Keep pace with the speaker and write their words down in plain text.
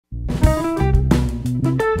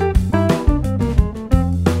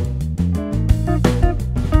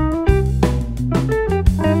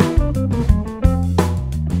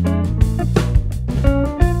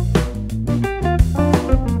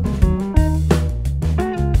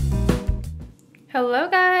Hello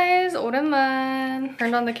guys, 오랜만.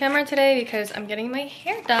 Turned on the camera today because I'm getting my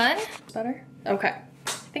hair done. Better? Okay,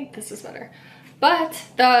 I think this is better. But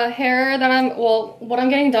the hair that what I'm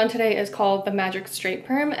getting done today is called the Magic Straight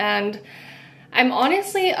Perm, and I'm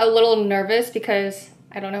honestly a little nervous because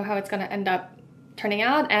I don't know how it's gonna end up turning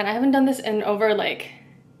out, and I haven't done this in over like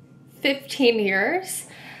 15 years.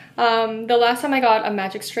 The last time I got a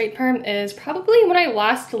Magic Straight Perm is probably when I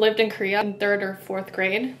last lived in Korea in 3rd or 4th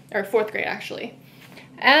grade, or 4th grade actually.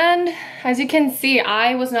 And as you can see,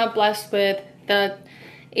 I was not blessed with the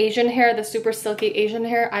Asian hair, the super silky Asian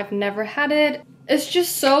hair. I've never had it. It's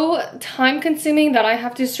just so time consuming that I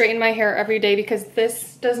have to straighten my hair every day because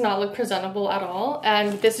this does not look presentable at all.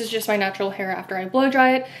 And this is just my natural hair after I blow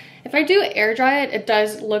dry it. If I do air dry it, it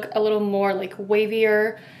does look a little more like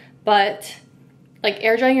wavier, but like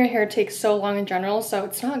air drying your hair takes so long in general, so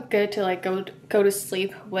it's not good to like go to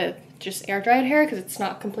sleep with just air dried hair because it's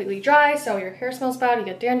not completely dry, so your hair smells bad, you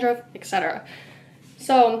get dandruff, etc.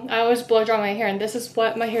 So I always blow dry my hair, and this is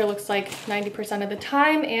what my hair looks like 90% of the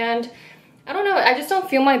time. And I don't know, I just don't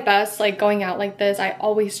feel my best like going out like this. I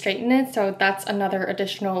always straighten it, so that's another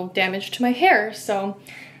additional damage to my hair. So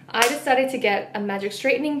I decided to get a Magic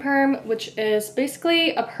Straightening Perm, which is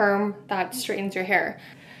basically a perm that straightens your hair.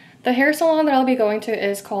 The hair salon that I'll be going to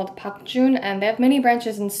is called Bakjun, and they have many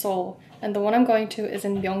branches in Seoul. And the one I'm going to is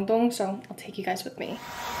in Myeongdong, so I'll take you guys with me.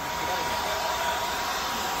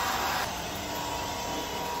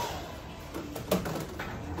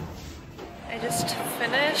 I just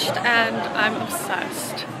finished and I'm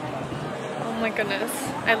obsessed. Oh my goodness.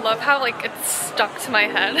 I love how like it's stuck to my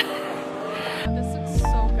head. This looks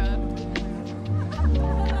so good.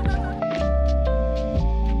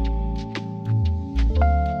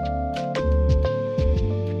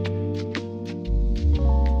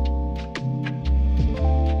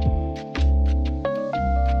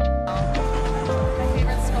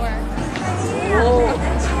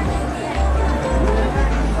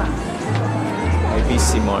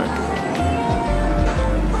 Mark.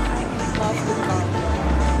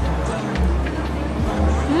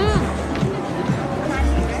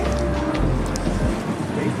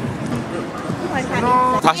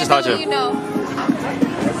 다시. You know.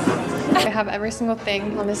 I have every single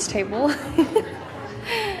thing on this table.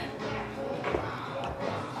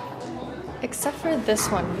 Except for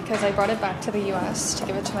this one, because I brought it back to the US to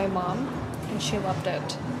give it to my mom, and she loved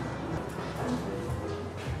it.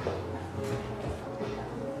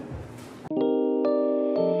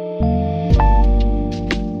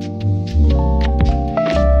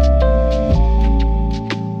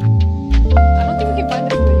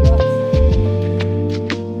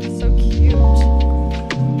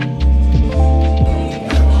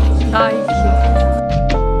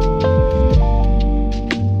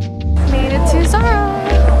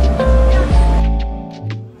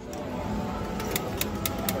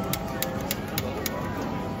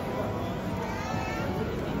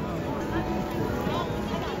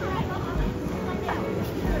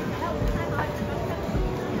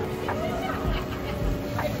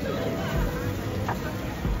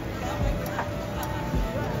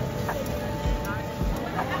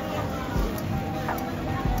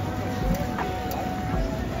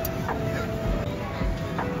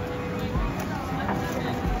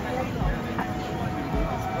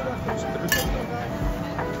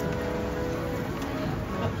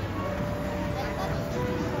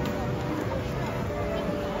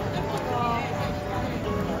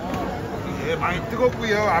 많이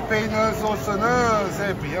뜨겁고요. 앞에 있는 소스는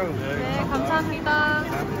세비요. 네, 감사합니다.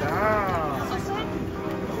 감사합니다. 소스?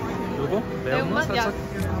 요거? 매운맛? 살짝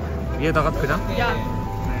위에다가 그냥? 야.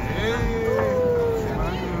 네.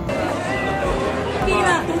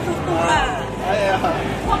 Mira,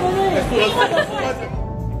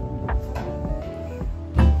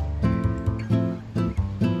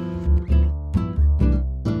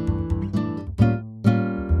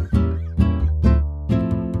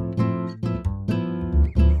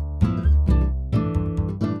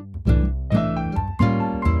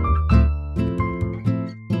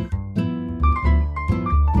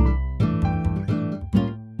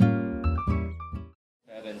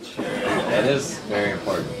 That is very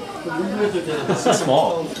important. It's too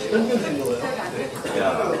small.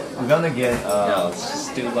 Yeah. We're gonna get let's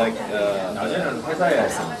just do like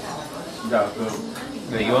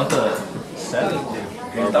you want the set?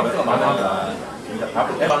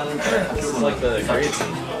 This is like the great.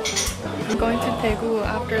 I'm going to Daegu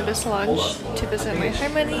after this lunch to visit my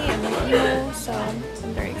harmony and my emo, so I'm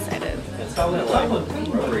very excited. That's how that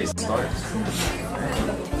rotary starts.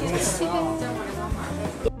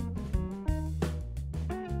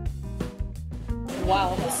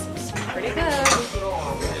 Wow, this is pretty good.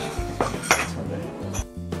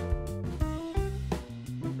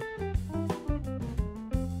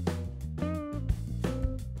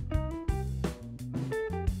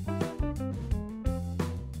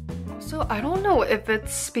 Also, I don't know if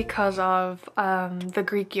it's because of the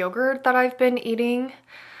Greek yogurt that I've been eating,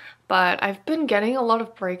 but I've been getting a lot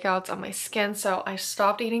of breakouts on my skin, so I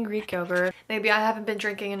stopped eating Greek yogurt. Maybe I haven't been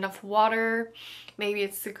drinking enough water. Maybe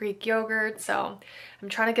it's the Greek yogurt, so I'm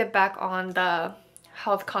trying to get back on the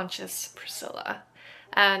health conscious Priscilla.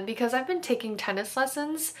 And because I've been taking tennis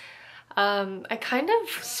lessons, I kind of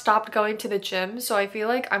stopped going to the gym, so I feel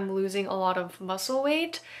like I'm losing a lot of muscle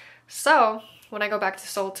weight. So when I go back to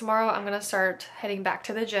Seoul tomorrow, I'm gonna start heading back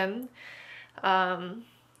to the gym.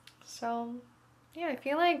 So yeah, I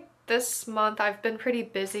feel like this month I've been pretty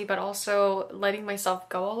busy, but also letting myself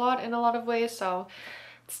go a lot in a lot of ways, so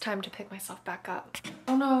it's time to pick myself back up. I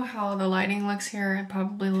don't know how the lighting looks here. It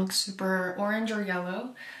probably looks super orange or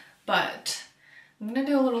yellow, but I'm gonna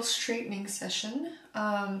do a little straightening session.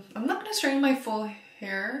 I'm not gonna straighten my full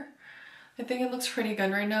hair. I think it looks pretty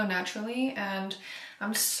good right now naturally, and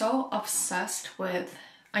I'm so obsessed with,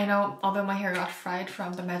 I know, although my hair got fried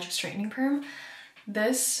from the Magic Straightening Perm,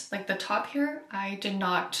 this, like the top here, I did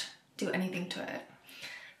not do anything to it.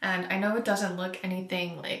 And I know it doesn't look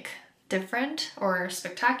anything like different or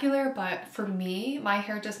spectacular, but for me, my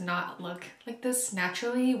hair does not look like this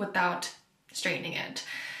naturally without straightening it.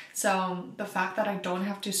 So the fact that I don't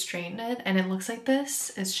have to straighten it and it looks like this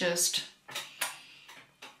is just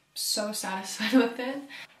so satisfied with it.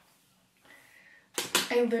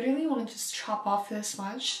 I literally want to just chop off this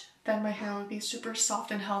much, then my hair would be super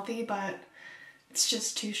soft and healthy, but it's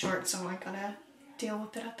just too short, so I gotta deal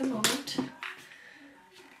with it at the moment.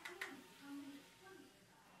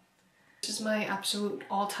 This is my absolute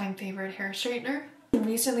all-time favorite hair straightener.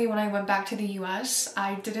 Recently when I went back to the US,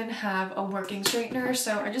 I didn't have a working straightener,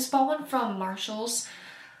 so I just bought one from Marshall's.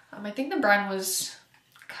 I think the brand was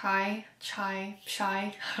Chai, I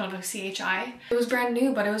don't know, CHI. It was brand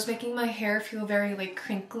new, but it was making my hair feel very like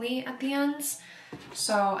crinkly at the ends.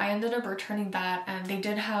 So I ended up returning that, and they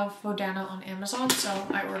did have Vodana on Amazon, so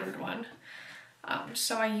I ordered one.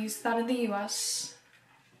 So I used that in the US.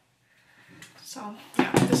 So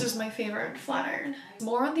yeah, this is my favorite flat iron.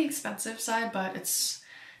 More on the expensive side, but it's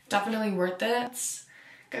definitely worth it. It's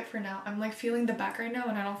good for now. I'm like feeling the back right now,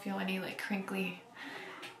 and I don't feel any like crinkly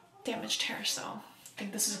damaged hair, so I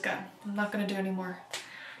think this is good. I'm not gonna do any more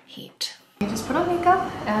heat. I just put on makeup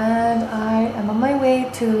and I am on my way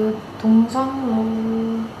to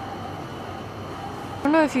Dongseonglo. I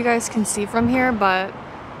don't know if you guys can see from here, but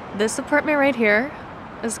this apartment right here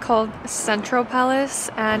is called Central Palace,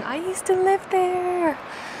 and I used to live there.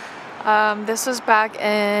 This was back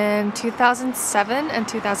in 2007 and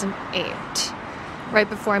 2008, right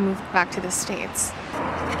before I moved back to the States.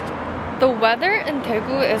 The weather in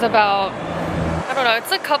Daegu is about, I don't know,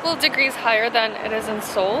 it's a couple degrees higher than it is in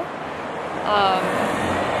Seoul.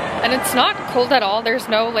 And it's not cold at all. There's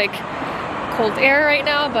no like cold air right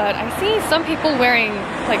now, but I see some people wearing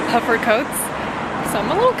like puffer coats, so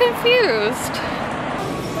I'm a little confused.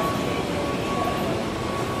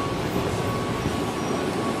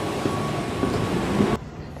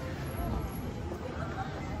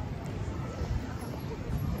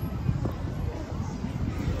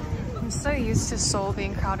 I'm so used to Seoul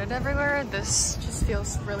being crowded everywhere. This just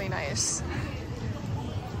feels really nice.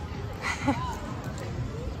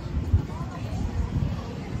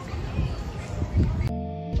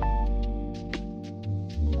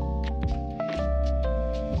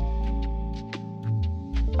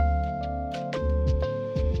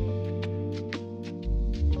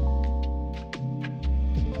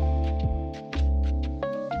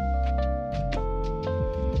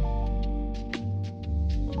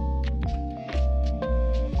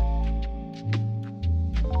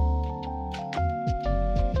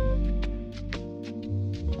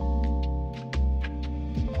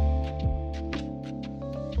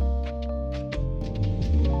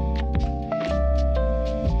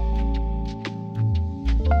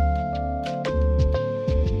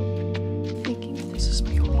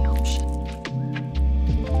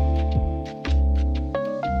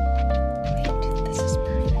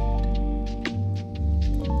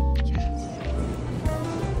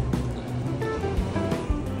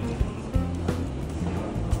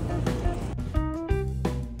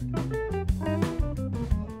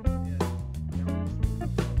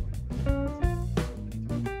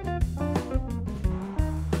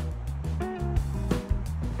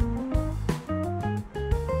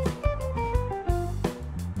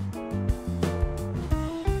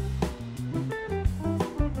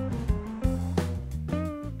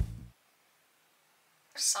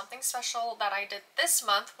 Something special that I did this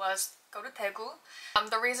month was go to Daegu.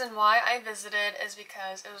 The reason why I visited is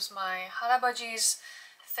because it was my 할아버지's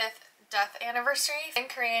 5th death anniversary. In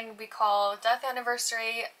Korean, we call death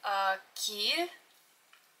anniversary Ki.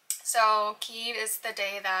 So Ki is the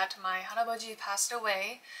day that my 할아버지 passed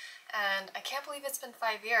away, and I can't believe it's been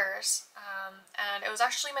 5 years. And it was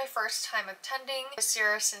actually my first time attending. This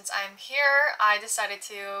year, since I'm here, I decided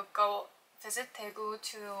to go visit Daegu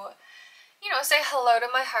to, you know, say hello to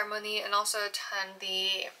my harmony and also attend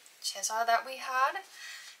the 제사 that we had.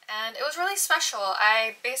 And it was really special.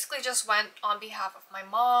 I basically just went on behalf of my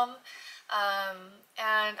mom,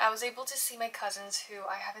 and I was able to see my cousins who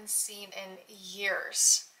I haven't seen in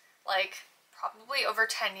years. Like, probably over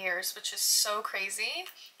 10 years, which is so crazy.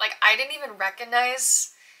 Like, I didn't even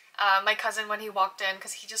recognize my cousin when he walked in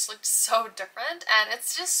because he just looked so different. And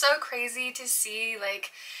it's just so crazy to see,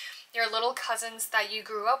 like, your little cousins that you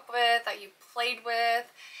grew up with, that you played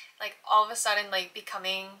with, like, all of a sudden, like,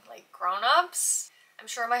 becoming, like, grown-ups. I'm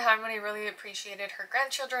sure my harmony really appreciated her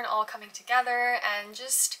grandchildren all coming together and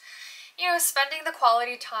just, you know, spending the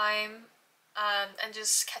quality time and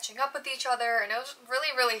just catching up with each other, and it was really,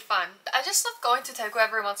 really fun. I just love going to Daegu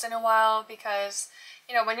every once in a while because,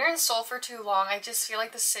 you know, when you're in Seoul for too long, I just feel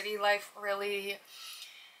like the city life really,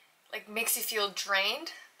 like, makes you feel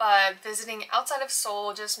drained. But visiting outside of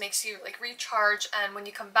Seoul just makes you, like, recharge, and when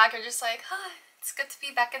you come back, you're just like, ah, it's good to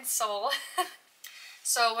be back in Seoul.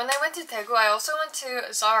 So when I went to Daegu, I also went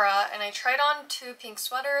to Zara, and I tried on 2 pink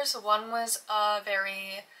sweaters. One was a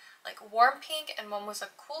very, like, warm pink, and one was a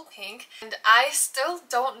cool pink. And I still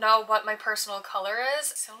don't know what my personal color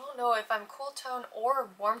is. So I don't know if I'm cool tone or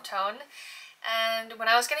warm tone. And when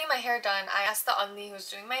I was getting my hair done, I asked the 언니 who was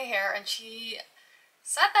doing my hair, and she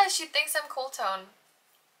said that she thinks I'm cool tone.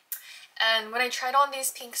 And when I tried on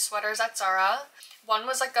these pink sweaters at Zara, one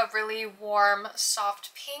was like a really warm,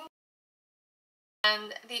 soft pink,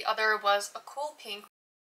 and the other was a cool pink,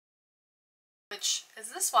 which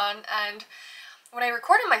is this one. And when I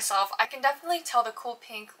recorded myself, I can definitely tell the cool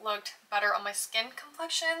pink looked better on my skin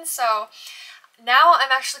complexion. So now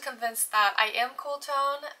I'm actually convinced that I am cool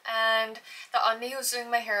tone, and the 언니 who's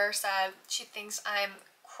doing my hair said she thinks I'm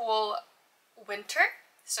cool winter.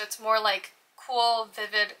 So it's more like cool,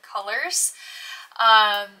 vivid colors.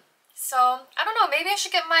 So I don't know, maybe I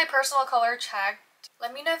should get my personal color checked.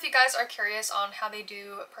 Let me know if you guys are curious on how they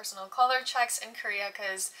do personal color checks in Korea,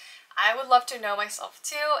 because I would love to know myself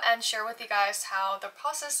too and share with you guys how the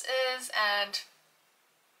process is and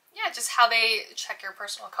yeah, just how they check your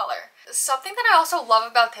personal color. Something that I also love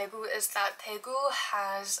about Daegu is that Daegu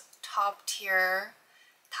has top tier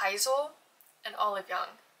Daiso and Olive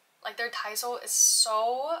Young. Like, their Daiso is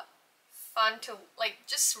so fun to, like,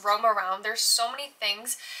 just roam around. There's so many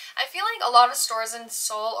things. I feel like a lot of stores in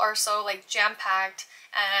Seoul are so, like, jam-packed,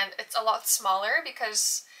 and it's a lot smaller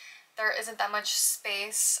because there isn't that much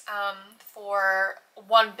space for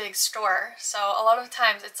one big store. So a lot of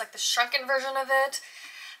times it's like the shrunken version of it.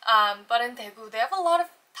 But in Daegu, they have a lot of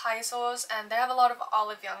Daisos and they have a lot of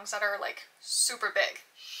Olive Youngs that are, like, super big.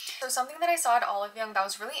 So something that I saw at Olive Young that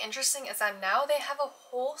was really interesting is that now they have a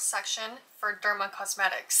whole section for Derma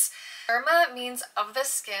Cosmetics. Derma means of the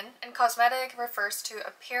skin, and cosmetic refers to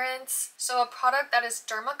appearance. So a product that is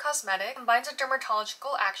Derma Cosmetic combines a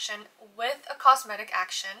dermatological action with a cosmetic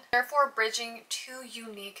action, therefore bridging 2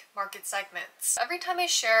 unique market segments. Every time I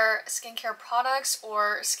share skincare products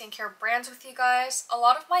or skincare brands with you guys, a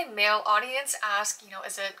lot of my male audience ask, you know,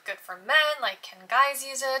 is it good for men? Like, can guys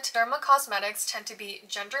use it? Derma Cosmetics tend to be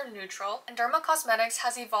gender neutral, and Derma Cosmetics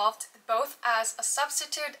has evolved both as a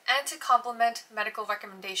substitute and to complement medical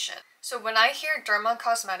recommendation. So when I hear Derma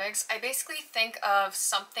Cosmetics, I basically think of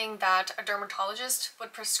something that a dermatologist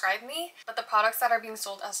would prescribe me, but the products that are being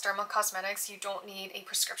sold as Derma Cosmetics, you don't need a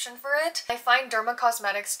prescription for it. I find Derma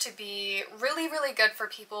Cosmetics to be really, really good for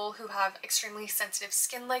people who have extremely sensitive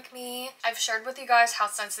skin like me. I've shared with you guys how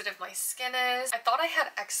sensitive my skin is. I thought I had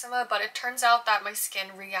eczema, but it turns out that my skin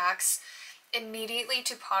reacts immediately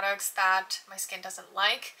to products that my skin doesn't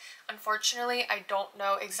like. Unfortunately, I don't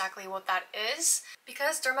know exactly what that is.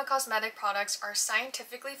 Because Derma Cosmetic products are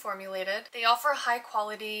scientifically formulated, they offer high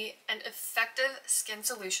quality and effective skin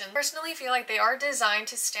solutions. I personally feel like they are designed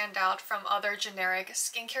to stand out from other generic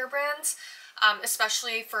skincare brands,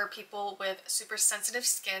 especially for people with super sensitive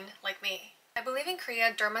skin like me. I believe in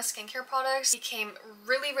Korea, derma skincare products became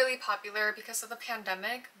really, really popular because of the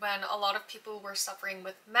pandemic, when a lot of people were suffering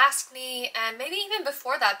with mask-acne, and maybe even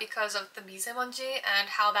before that because of the misemonji and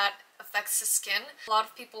how that affects the skin. A lot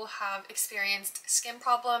of people have experienced skin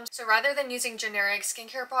problems, so rather than using generic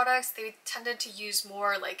skincare products, they tended to use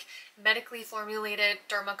more like medically formulated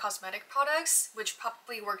derma cosmetic products, which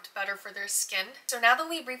probably worked better for their skin. So now that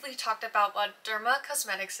we briefly talked about what Derma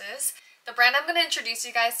Cosmetics is, the brand I'm going to introduce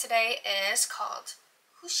you guys today is called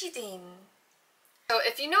Fusidyne. So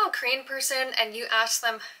if you know a Korean person and you ask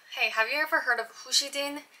them, hey, have you ever heard of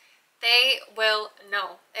Fusidyne? They will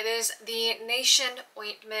know. It is the nation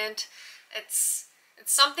ointment. It's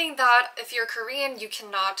something that if you're Korean, you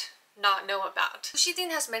cannot not know about.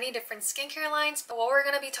 Fusidyne has many different skincare lines, but what we're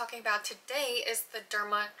going to be talking about today is the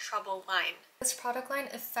Derma Trouble line. This product line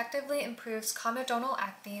effectively improves comedonal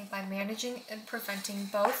acne by managing and preventing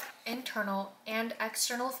both internal and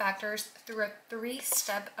external factors through a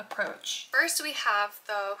three-step approach. First, we have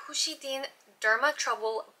the Fusidyne Derma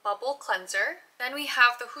Trouble Bubble Cleanser. Then we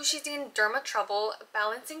have the Fusidyne Derma Trouble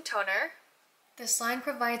Balancing Toner. This line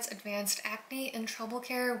provides advanced acne and trouble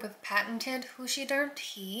care with patented Fusidyne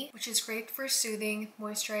tea, which is great for soothing,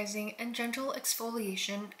 moisturizing, and gentle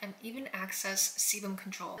exfoliation, and even access sebum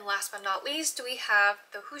control. And last but not least, we have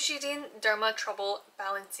the Fusidyne Derma Trouble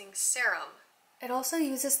Balancing Serum. It also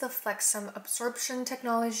uses the Flexum absorption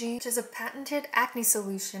technology, which is a patented acne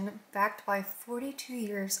solution backed by 42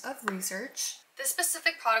 years of research. This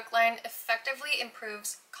specific product line effectively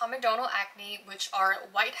improves comedonal acne, which are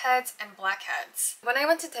whiteheads and blackheads. When I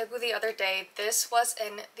went to Daegu the other day, this was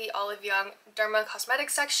in the Olive Young Derma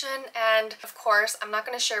Cosmetics section, and of course, I'm not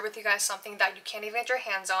going to share with you guys something that you can't even get your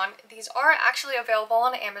hands on. These are actually available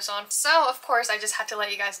on Amazon, so of course, I just had to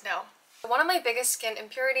let you guys know. One of my biggest skin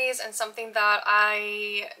impurities and something that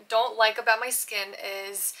I don't like about my skin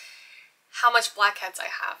is how much blackheads I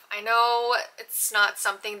have. I know it's not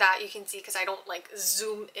something that you can see because I don't like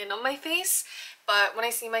zoom in on my face, but when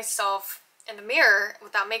I see myself in the mirror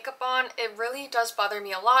without makeup on, it really does bother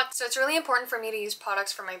me a lot. So it's really important for me to use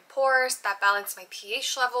products for my pores that balance my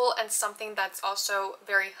pH level and something that's also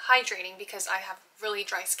very hydrating because I have really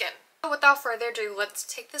dry skin. So without further ado, let's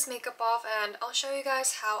take this makeup off and I'll show you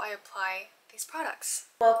guys how I apply these products.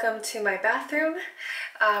 Welcome to my bathroom.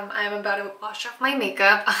 I'm about to wash off my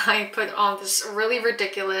makeup. I put on this really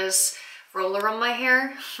ridiculous roller on my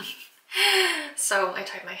hair. So I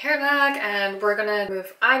tied my hair back and we're gonna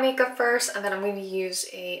remove eye makeup first, and then I'm going to use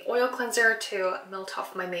a oil cleanser to melt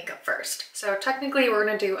off my makeup first. So technically we're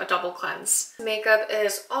gonna do a double cleanse. Makeup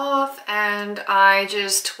is off and I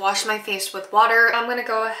just washed my face with water. I'm gonna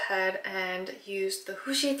go ahead and use the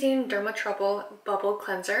Fusidyne Derma Trouble Bubble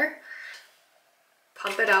Cleanser.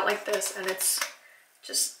 Pump it out like this and it's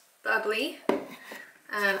just bubbly.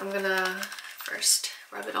 And I'm gonna first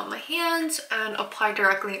rub it on my hands and apply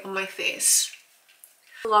directly on my face.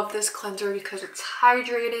 I love this cleanser because it's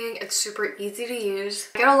hydrating, it's super easy to use.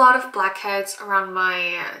 I get a lot of blackheads around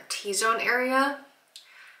my T-zone area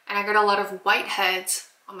and I get a lot of whiteheads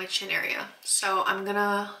on my chin area. So I'm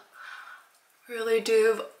gonna really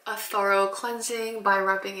do a thorough cleansing by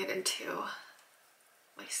rubbing it into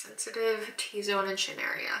my sensitive T-zone and chin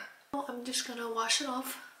area. I'm just gonna wash it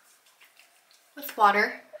off with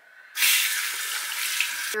water.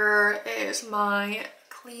 Here is my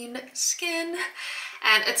clean skin,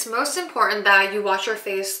 and it's most important that you wash your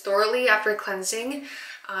face thoroughly after cleansing.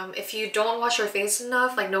 If you don't wash your face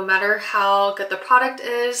enough, like no matter how good the product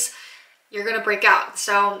is, you're gonna break out.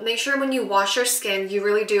 So make sure when you wash your skin, you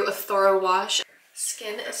really do a thorough wash.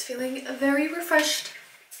 Skin is feeling very refreshed.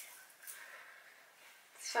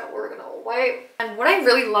 So we're gonna wipe. And what I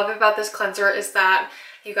really love about this cleanser is that,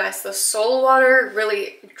 you guys, the soul water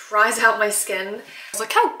really dries out my skin.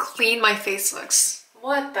 Look how clean my face looks.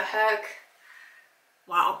 What the heck?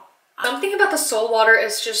 Wow. Something about the soul water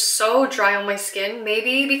is just so dry on my skin.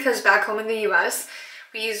 Maybe because back home in the US,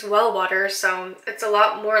 we use well water, so it's a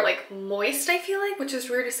lot more like moist, I feel like, which is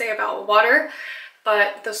weird to say about water.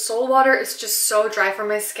 But the soul water is just so dry for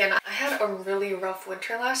my skin. I had a really rough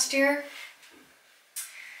winter last year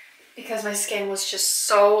because my skin was just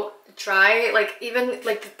so dry. Like even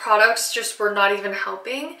like the products just were not even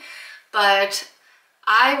helping. But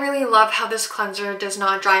I really love how this cleanser does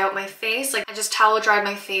not dry out my face. Like I just towel dried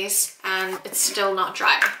my face and it's still not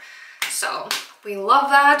dry. So we love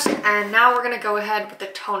that. And now we're gonna go ahead with the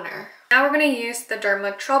toner. Now we're gonna use the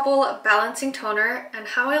Derma Trouble Balancing Toner. And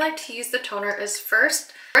how I like to use the toner is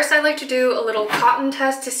first I like to do a little cotton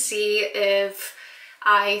test to see if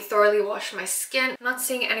I thoroughly wash my skin. I'm not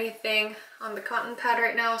seeing anything on the cotton pad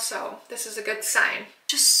right now, so this is a good sign.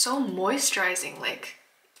 Just so moisturizing, like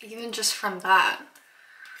even just from that.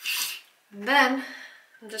 And then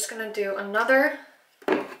I'm just gonna do another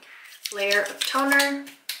layer of toner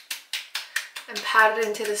and pat it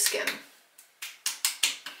into the skin.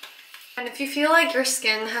 And if you feel like your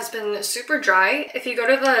skin has been super dry, if you go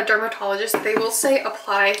to the dermatologist, they will say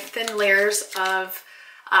apply thin layers of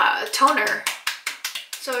toner.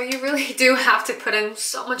 So you really do have to put in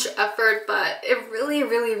so much effort, but it really,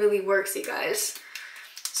 really, really works, you guys.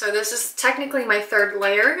 So this is technically my third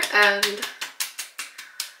layer, and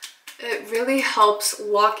It really helps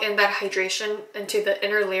lock in that hydration into the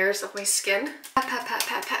inner layers of my skin. Pat, pat, pat,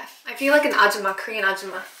 pat, pat. I feel like an ajumma, Korean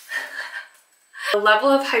ajumma. The level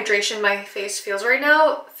of hydration my face feels right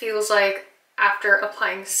now feels like after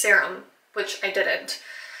applying serum, which I didn't.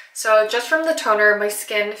 So just from the toner, my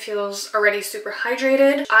skin feels already super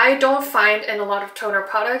hydrated. I don't find in a lot of toner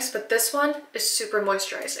products, but this one is super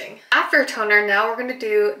moisturizing. After toner, now we're gonna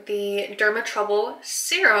do the Derma Trouble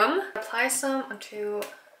serum. Apply some onto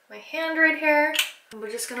my hand right here. And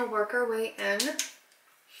we're just gonna work our way in.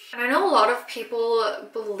 And I know a lot of people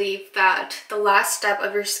believe that the last step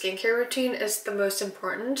of your skincare routine is the most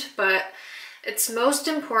important, but it's most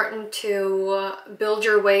important to build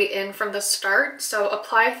your way in from the start. So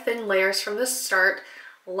apply thin layers from the start,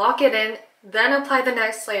 lock it in, then apply the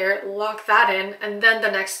next layer, lock that in, and then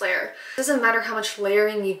the next layer. It doesn't matter how much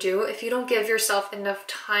layering you do. If you don't give yourself enough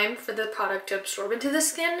time for the product to absorb into the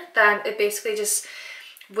skin, then it basically just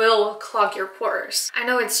will clog your pores. I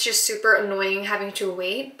know it's just super annoying having to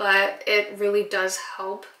wait, but it really does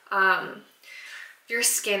help your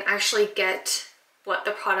skin actually get what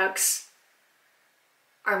the products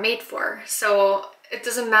are made for. So it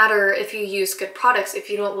doesn't matter if you use good products, if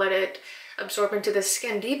you don't let it absorb into the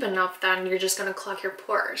skin deep enough, then you're just gonna clog your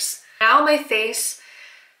pores. Now my face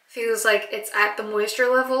feels like it's at the moisture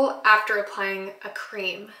level after applying a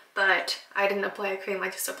cream, but I didn't apply a cream, I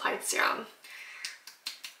just applied serum.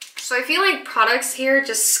 So I feel like products here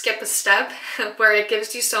just skip a step where it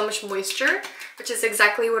gives you so much moisture, which is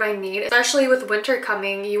exactly what I need. Especially with winter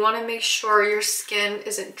coming, you want to make sure your skin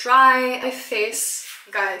isn't dry. My face,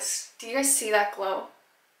 guys, do you guys see that glow?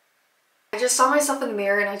 I just saw myself in the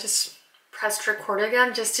mirror and I just pressed record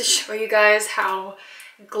again just to show you guys how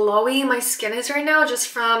glowy my skin is right now just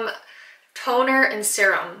from toner and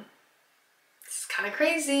serum. It's kind of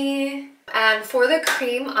crazy. And for the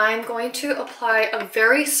cream, I'm going to apply a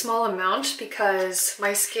very small amount because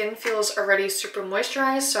my skin feels already super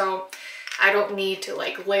moisturized, so I don't need to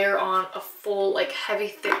like layer on a full like heavy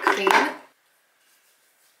thick cream.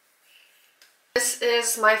 This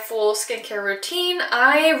is my full skincare routine.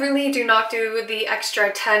 I really do not do the extra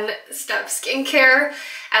 10-step skincare.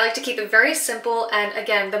 I like to keep it very simple, and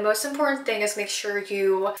again, the most important thing is make sure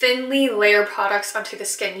you thinly layer products onto the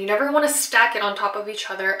skin. You never want to stack it on top of each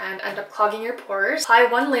other and end up clogging your pores. Apply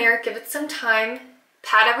one layer, give it some time,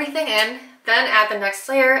 pat everything in, then add the next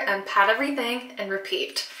layer and pat everything and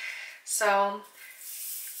repeat. So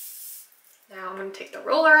now I'm going to take the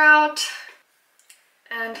roller out.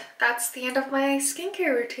 And that's the end of my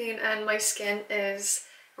skincare routine, and my skin is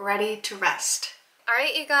ready to rest.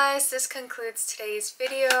 Alright you guys, this concludes today's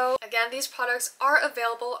video. Again, these products are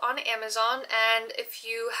available on Amazon, and if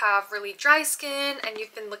you have really dry skin and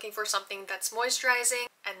you've been looking for something that's moisturizing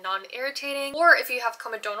and non-irritating, or if you have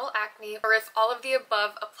comedonal acne, or if all of the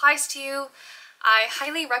above applies to you, I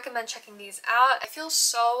highly recommend checking these out. I feel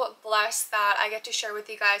so blessed that I get to share with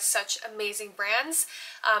you guys such amazing brands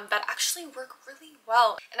that actually work really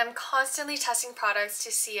well. And I'm constantly testing products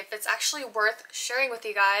to see if it's actually worth sharing with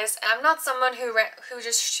you guys. And I'm not someone who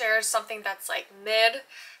just shares something that's like mid,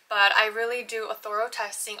 but I really do a thorough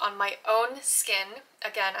testing on my own skin.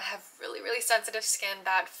 Again, I have really sensitive skin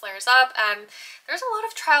that flares up, and there's a lot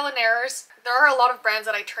of trial and errors. There are a lot of brands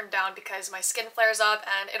that I turn down because my skin flares up,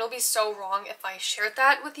 and it'll be so wrong if I shared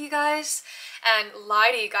that with you guys and lie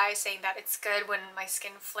to you guys saying that it's good when my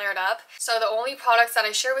skin flared up. So the only products that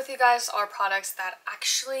I share with you guys are products that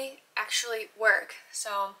actually work.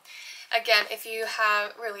 So again, if you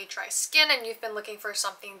have really dry skin and you've been looking for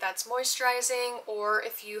something that's moisturizing, or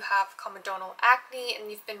if you have comedonal acne and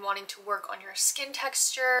you've been wanting to work on your skin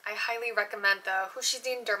texture, I highly recommend the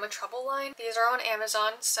Fusidyne Derma Trouble line. These are on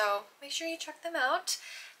Amazon, so make sure you check them out.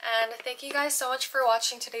 And thank you guys so much for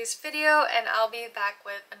watching today's video, and I'll be back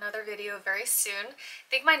with another video very soon. I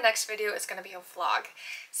think my next video is going to be a vlog,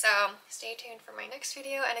 so stay tuned for my next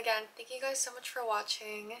video. And again, thank you guys so much for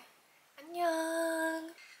watching. Annyeong!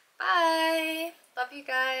 Bye! Love you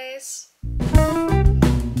guys!